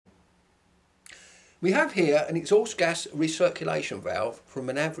We have here an exhaust gas recirculation valve from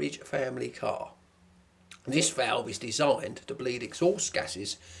an average family car. This valve is designed to bleed exhaust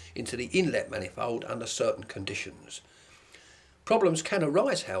gases into the inlet manifold under certain conditions. Problems can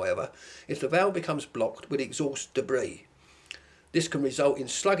arise, however, if the valve becomes blocked with exhaust debris. This can result in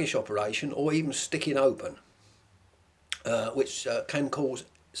sluggish operation or even sticking open, which can cause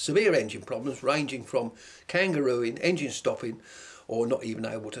severe engine problems ranging from kangarooing, engine stopping, or not even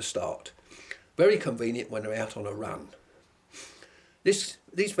able to start. Very convenient when they're out on a run. This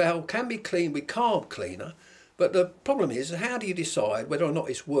valve can be cleaned with carb cleaner, but the problem is, how do you decide whether or not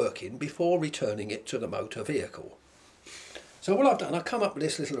it's working before returning it to the motor vehicle? So what I've done, I've come up with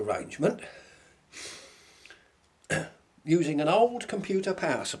this little arrangement using an old computer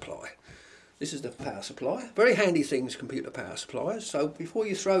power supply. This is the power supply. Very handy things, computer power supplies. So before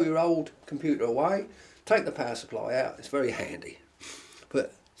you throw your old computer away, take the power supply out. It's very handy.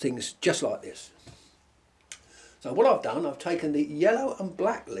 But things just like this. So what I've done, I've taken the yellow and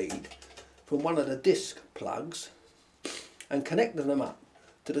black lead from one of the disc plugs and connected them up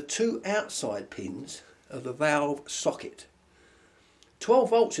to the two outside pins of the valve socket. 12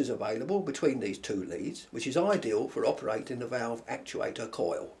 volts is available between these two leads, which is ideal for operating the valve actuator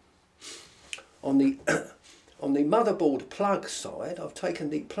coil. On the motherboard plug side, I've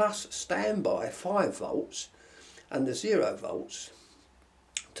taken the plus standby 5 volts and the 0 volts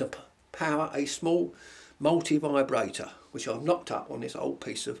to power a small multi-vibrator, which I've knocked up on this old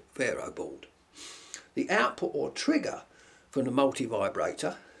piece of Vero board. The output or trigger from the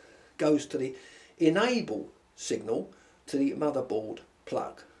multi-vibrator goes to the enable signal to the motherboard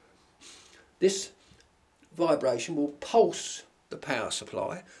plug. This vibration will pulse the power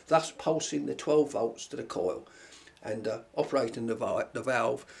supply, thus pulsing the 12 volts to the coil and operating the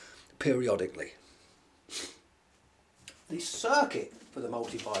valve periodically. The circuit for the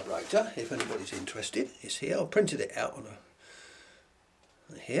multi-vibrator, if anybody's interested, is here. I've printed it out on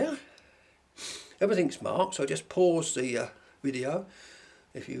here. Everything's marked, so just pause the video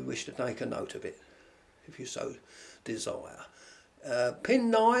if you wish to take a note of it, if you so desire. Pin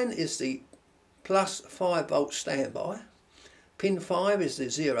 9 is the plus 5 volt standby, pin 5 is the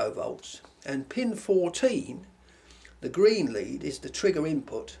 0 volts, and pin 14, the green lead, is the trigger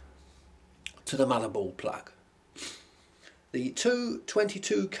input to the motherboard plug. The two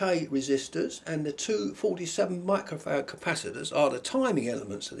 22k resistors and the two 47 microfarad capacitors are the timing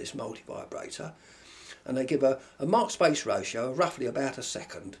elements of this multi-vibrator, and they give a mark space ratio of roughly about a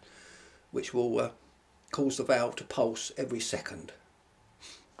second, which will cause the valve to pulse every second.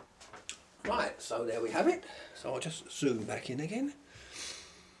 Right, so there we have it. So I'll just zoom back in again.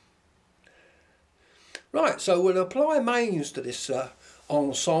 Right, so we'll apply mains to this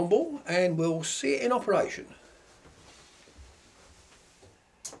ensemble and we'll see it in operation.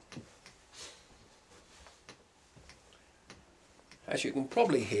 As you can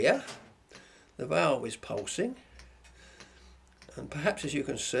probably hear, the valve is pulsing, and perhaps as you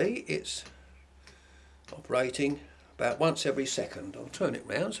can see, it's operating about once every second. I'll turn it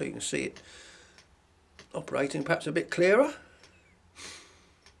round so you can see it operating perhaps a bit clearer.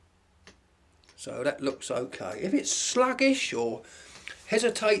 So that looks okay. If it's sluggish or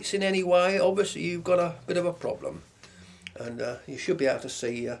hesitates in any way, obviously you've got a bit of a problem, and you should be able to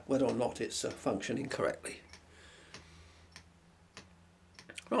see whether or not it's functioning correctly.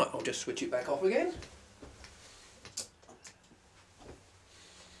 Right, I'll just switch it back off again.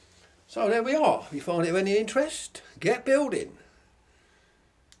 So there we are. If you find it of any interest, get building.